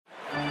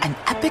An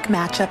epic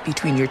matchup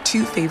between your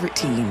two favorite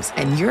teams,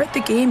 and you're at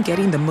the game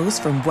getting the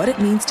most from what it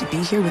means to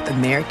be here with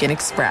American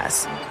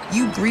Express.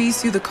 You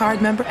breeze through the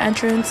card member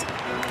entrance,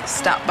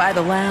 stop by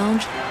the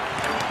lounge.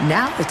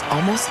 Now it's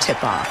almost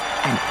tip-off,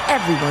 and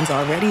everyone's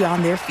already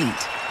on their feet.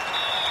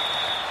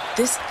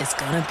 This is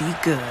gonna be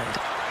good.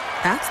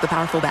 That's the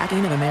powerful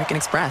backing of American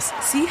Express.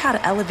 See how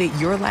to elevate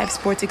your live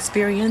sports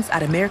experience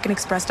at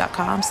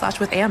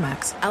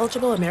americanexpress.com/withAmex.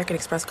 Eligible American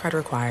Express card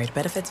required.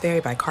 Benefits vary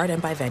by card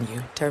and by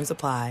venue. Terms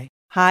apply.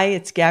 Hi,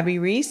 it's Gabby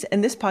Reese,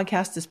 and this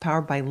podcast is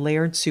powered by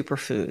Laird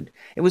Superfood.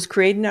 It was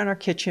created in our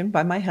kitchen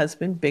by my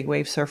husband, big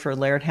wave surfer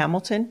Laird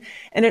Hamilton,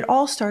 and it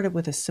all started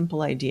with a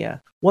simple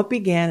idea. What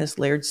began as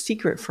Laird's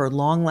secret for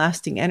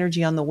long-lasting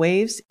energy on the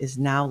waves is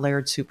now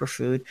Laird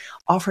Superfood,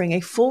 offering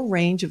a full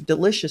range of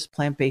delicious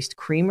plant-based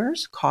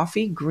creamers,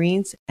 coffee,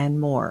 greens,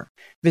 and more.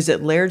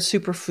 Visit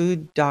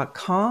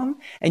lairdsuperfood.com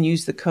and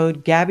use the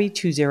code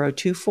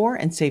GABBY2024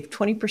 and save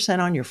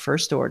 20% on your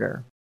first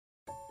order.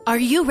 Are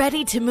you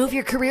ready to move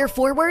your career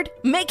forward?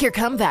 Make your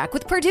comeback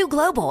with Purdue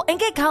Global and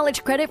get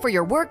college credit for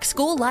your work,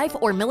 school, life,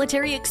 or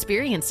military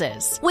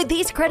experiences. With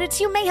these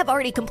credits, you may have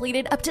already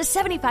completed up to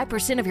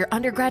 75% of your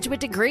undergraduate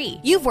degree.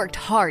 You've worked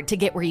hard to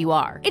get where you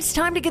are. It's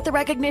time to get the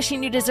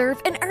recognition you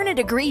deserve and earn a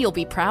degree you'll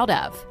be proud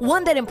of.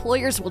 One that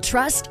employers will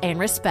trust and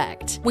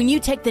respect. When you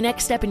take the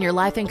next step in your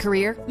life and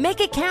career,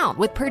 make it count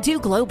with Purdue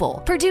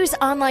Global, Purdue's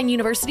online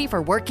university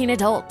for working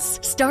adults.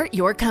 Start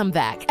your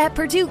comeback at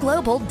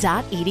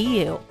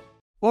purdueglobal.edu.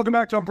 Welcome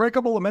back to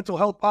Unbreakable, a mental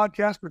health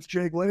podcast with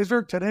Jay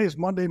Glazer. Today is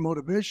Monday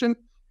Motivation.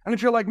 And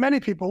if you're like many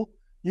people,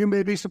 you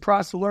may be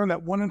surprised to learn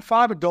that 1 in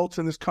 5 adults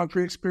in this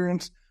country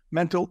experienced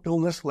mental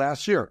illness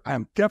last year. I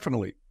am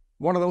definitely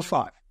one of those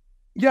 5.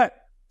 Yet,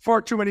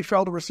 far too many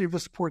fail to receive the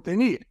support they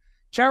need.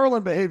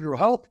 Carolyn Behavioral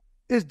Health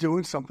is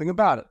doing something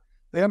about it.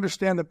 They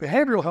understand that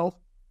behavioral health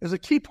is a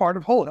key part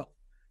of whole health,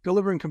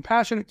 delivering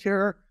compassionate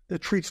care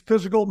that treats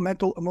physical,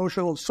 mental,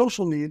 emotional, and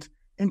social needs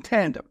in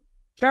tandem.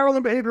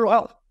 Carolyn Behavioral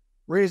Health,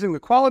 raising the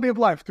quality of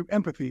life through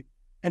empathy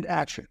and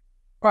action.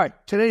 All right,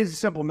 today is a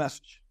simple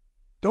message.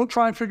 Don't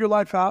try and figure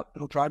life out.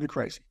 It'll drive you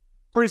crazy.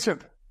 Pretty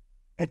simple.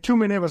 And too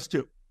many of us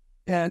do.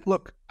 And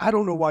look, I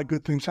don't know why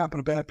good things happen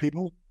to bad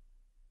people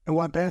and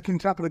why bad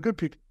things happen to good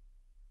people.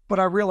 But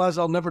I realize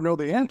I'll never know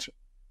the answer.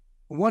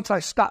 Once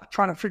I stop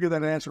trying to figure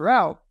that answer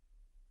out,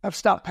 I've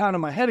stopped pounding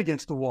my head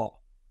against the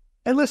wall.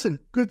 And listen,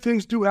 good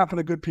things do happen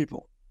to good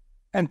people.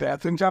 And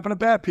bad things happen to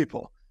bad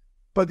people.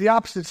 But the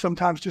opposite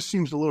sometimes just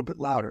seems a little bit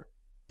louder.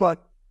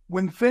 But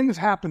when things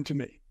happen to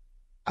me,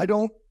 I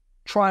don't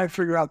try and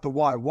figure out the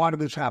why. Why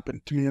did this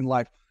happen to me in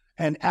life?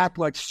 And act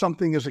like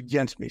something is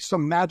against me.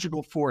 Some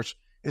magical force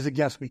is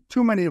against me.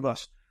 Too many of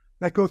us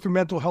that go through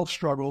mental health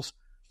struggles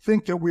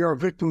think that we are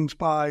victims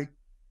by,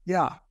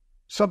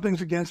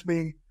 something's against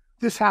me.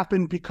 This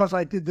happened because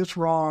I did this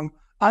wrong.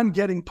 I'm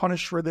getting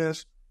punished for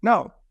this.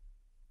 No.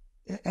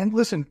 And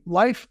listen,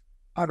 life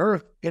on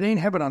earth, it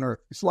ain't heaven on earth.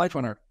 It's life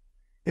on earth.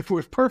 If it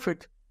was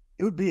perfect,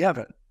 it would be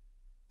heaven.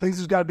 Things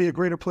has got to be a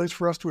greater place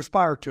for us to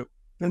aspire to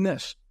than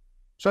this.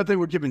 So I think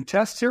we're giving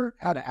tests here,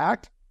 how to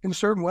act in a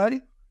certain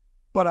way.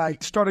 But I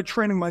started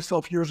training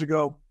myself years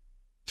ago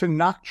to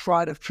not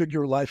try to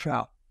figure life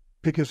out,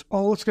 because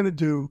all it's going to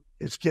do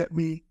is get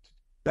me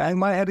bang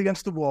my head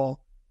against the wall,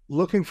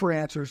 looking for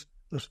answers.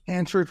 Those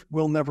answers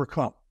will never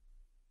come.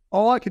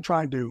 All I can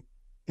try and do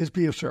is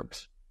be of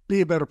service,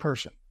 be a better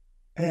person,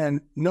 and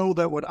know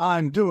that what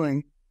I'm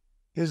doing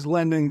is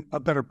lending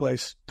a better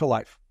place to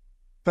life.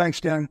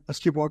 Thanks, Dan. Let's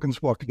keep walking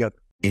this walk together.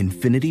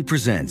 Infiniti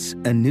presents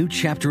a new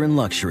chapter in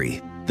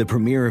luxury, the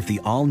premiere of the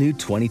all-new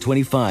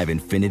 2025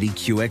 Infiniti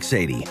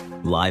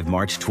QX80, live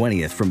March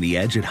 20th from the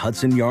Edge at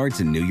Hudson Yards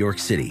in New York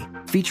City,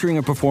 featuring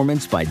a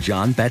performance by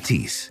John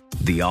Batiste.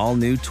 The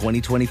all-new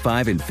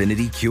 2025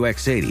 Infiniti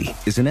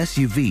QX80 is an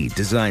SUV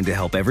designed to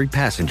help every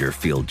passenger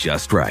feel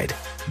just right.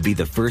 Be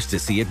the first to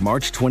see it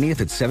March 20th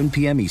at 7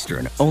 p.m.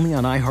 Eastern, only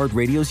on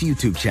iHeartRadio's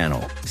YouTube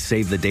channel.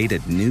 Save the date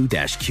at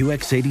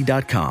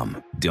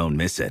new-QX80.com. Don't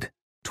miss it.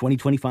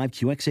 2025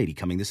 QX80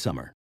 coming this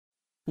summer.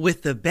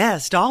 With the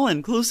best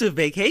all-inclusive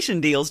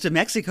vacation deals to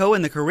Mexico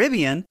and the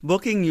Caribbean,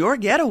 booking your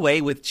getaway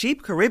with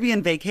Cheap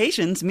Caribbean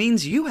Vacations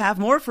means you have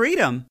more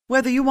freedom.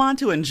 Whether you want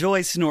to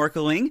enjoy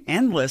snorkeling,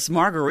 endless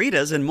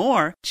margaritas, and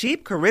more,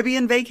 Cheap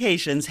Caribbean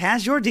Vacations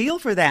has your deal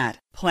for that.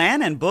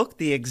 Plan and book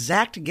the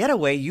exact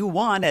getaway you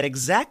want at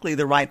exactly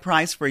the right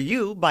price for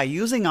you by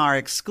using our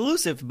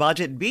exclusive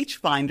budget beach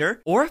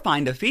finder, or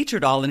find a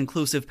featured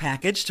all-inclusive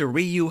package to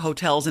Riu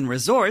Hotels and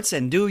Resorts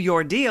and do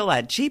your deal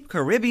at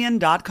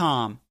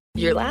cheapcaribbean.com.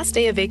 Your last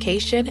day of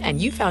vacation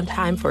and you found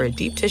time for a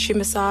deep tissue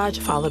massage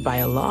followed by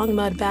a long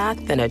mud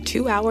bath, then a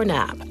 2-hour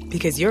nap.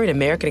 Because you're an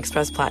American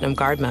Express Platinum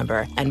Card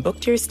member and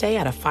booked your stay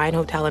at a fine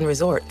hotel and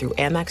resort through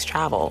Amex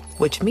Travel,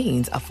 which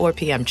means a 4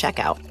 p.m.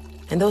 checkout.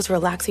 And those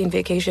relaxing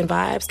vacation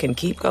vibes can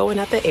keep going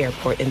at the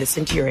airport in the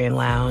Centurion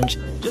Lounge.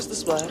 Just a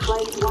splash.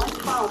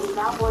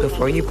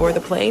 Before you board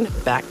the plane,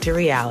 back to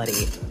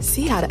reality.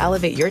 See how to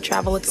elevate your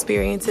travel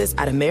experiences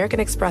at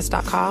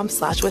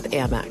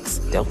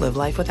americanexpress.com/withAmex. Don't live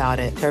life without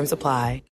it. Terms apply.